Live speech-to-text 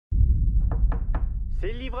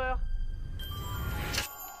C'est le livreur.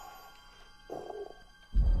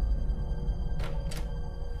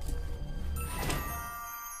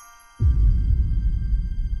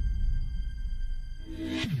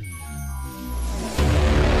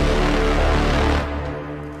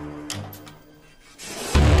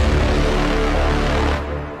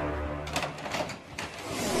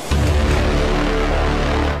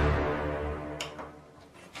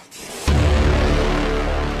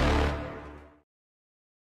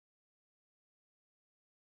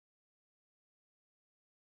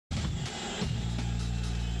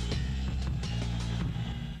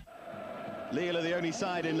 Lille are the only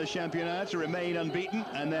side in the Championnat to remain unbeaten,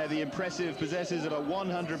 and they're the impressive possessors of a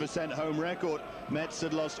 100% home record. Metz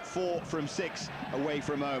had lost 4 from 6 away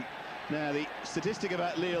from home. Now, the statistic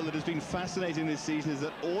about Lille that has been fascinating this season is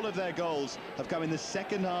that all of their goals have come in the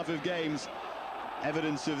second half of games,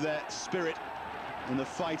 evidence of their spirit and the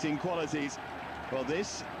fighting qualities. Well,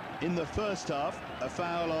 this, in the first half, a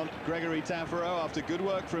foul on Gregory Taffaro after good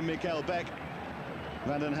work from Mikkel Beck.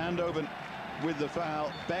 Van den Handhoven with the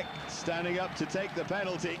foul. Beck standing up to take the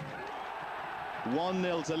penalty.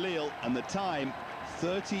 1-0 to Lille, and the time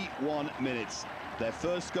 31 minutes. Their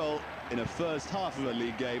first goal in a first half of a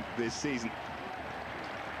league game this season.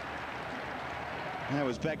 That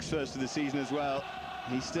was Beck's first of the season as well.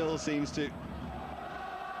 He still seems to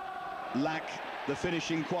lack the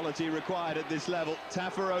finishing quality required at this level.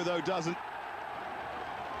 Taffaro, though, doesn't.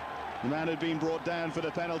 The man had been brought down for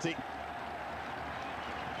the penalty,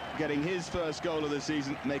 getting his first goal of the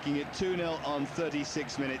season, making it 2-0 on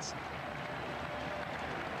 36 minutes.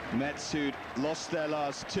 Metz, who'd lost their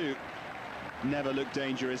last 2, never looked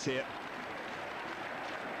dangerous here.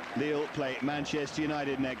 Lille play Manchester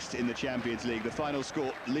United next in the Champions League. The final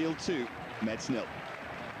score, Lille 2, Metz 0.